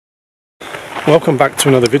Welcome back to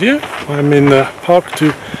another video. I'm in the Parc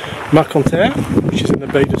Marquenterre, which is in the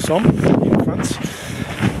Baie de Somme in France,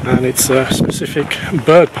 and it's a specific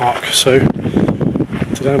bird park, so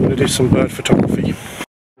today I'm going to do some bird photography.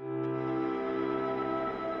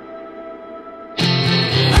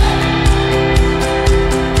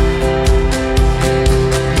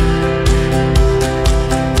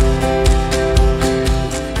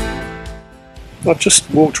 I've just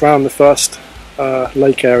walked around the first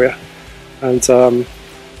lake area, and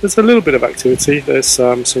there's a little bit of activity. There's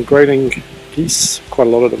some grayling geese, quite a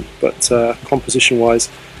lot of them, but composition wise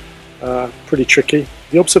pretty tricky.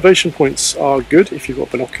 The observation points are good if you've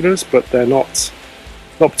got binoculars, but they're not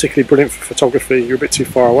particularly brilliant for photography. You're a bit too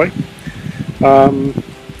far away.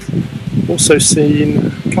 Also seen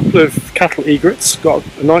a couple of cattle egrets, got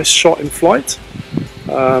a nice shot in flight.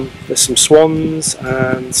 There's some swans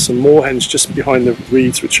and some moorhens just behind the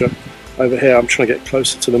reeds, which are over here. I'm trying to get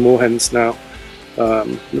closer to the moorhens now.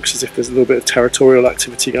 Looks as if there's a little bit of territorial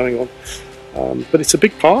activity going on. But it's a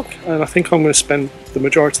big park, and I think I'm going to spend the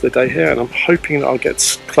majority of the day here, and I'm hoping that I'll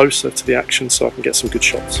get closer to the action so I can get some good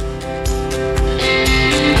shots.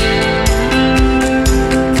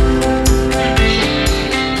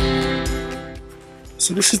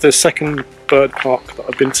 So this is the second bird park that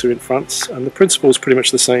I've been to in France, and the principle is pretty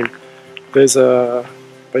much the same. There's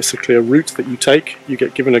basically a route that you take. You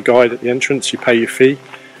get given a guide at the entrance, you pay your fee,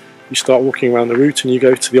 you start walking around the route, and you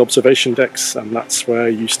go to the observation decks, and that's where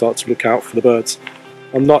you start to look out for the birds.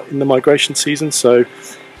 I'm not in the migration season, so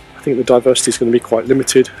I think the diversity is going to be quite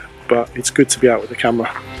limited, but it's good to be out with the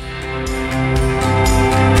camera.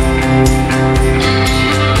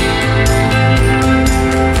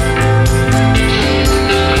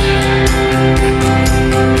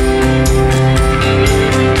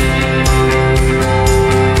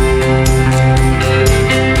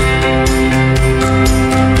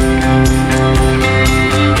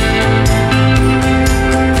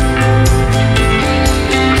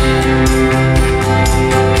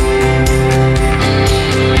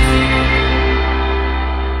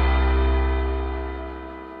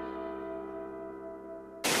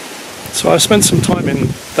 So I spent some time in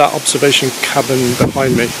that observation cabin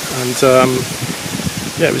behind me, and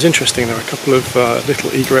yeah, it was interesting. There were a couple of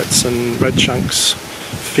little egrets and redshanks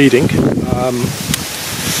feeding,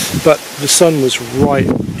 but the sun was right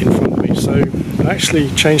in front of me, so I actually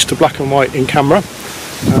changed to black and white in camera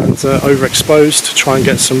and overexposed to try and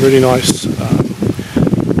get some really nice,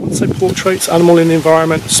 I would say portraits, animal in the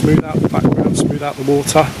environment, smooth out the background, smooth out the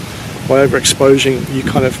water. By overexposing, you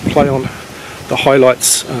kind of play on the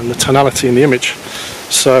highlights and the tonality in the image.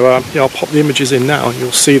 So yeah, I'll pop the images in now and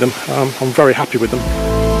you'll see them. I'm very happy with them.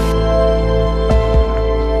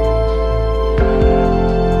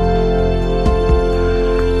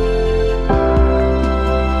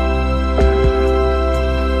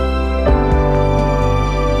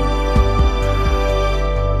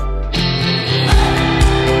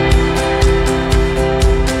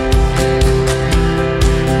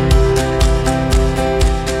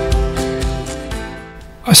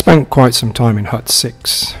 I spent quite some time in Hut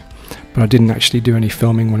 6, but I didn't actually do any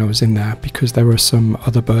filming when I was in there because there were some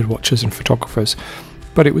other bird watchers and photographers,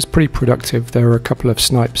 but it was pretty productive. There were a couple of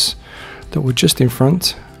snipes that were just in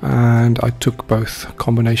front, and I took both a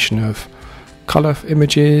combination of colour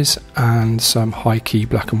images and some high key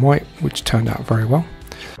black and white, which turned out very well.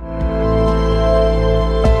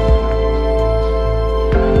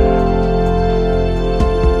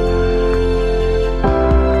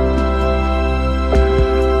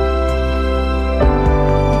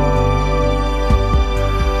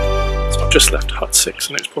 Just left Hut 6,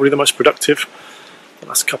 and it's probably the most productive. The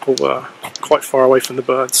last couple were quite far away from the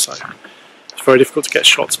birds, so it's very difficult to get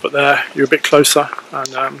shots, but there you're a bit closer,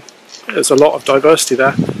 and there's a lot of diversity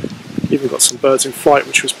there. Even got some birds in flight,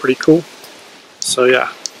 which was pretty cool. So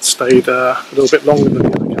yeah, stayed a little bit longer than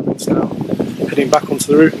the other cabins now. Heading back onto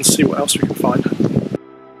the route and see what else we can find.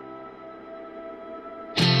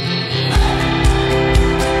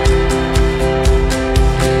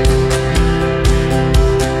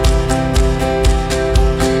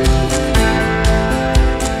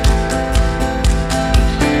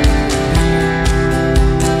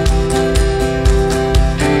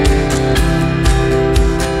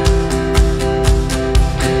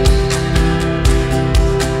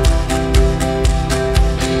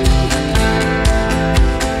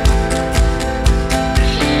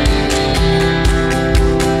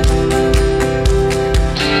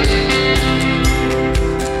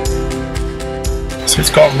 So it's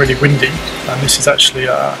gotten really windy, and this is actually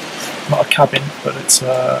not a cabin, but it's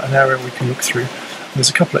an area we can look through. And there's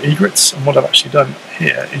a couple of egrets, and what I've actually done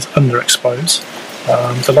here is underexpose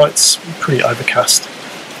The light's pretty overcast,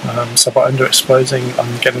 so by underexposing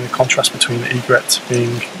I'm getting the contrast between the egret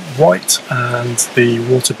being white and the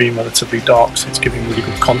water being relatively dark, so it's giving really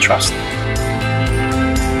good contrast.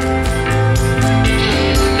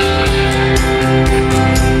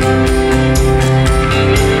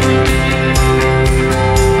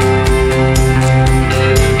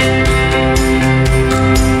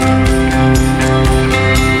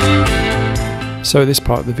 So this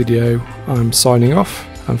part of the video I'm signing off.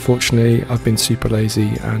 Unfortunately I've been super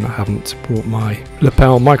lazy and I haven't brought my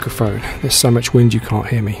lapel microphone. There's so much wind you can't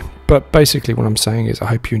hear me. But basically what I'm saying is I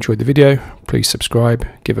hope you enjoyed the video. Please subscribe,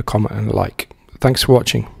 give a comment and a like. Thanks for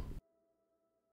watching.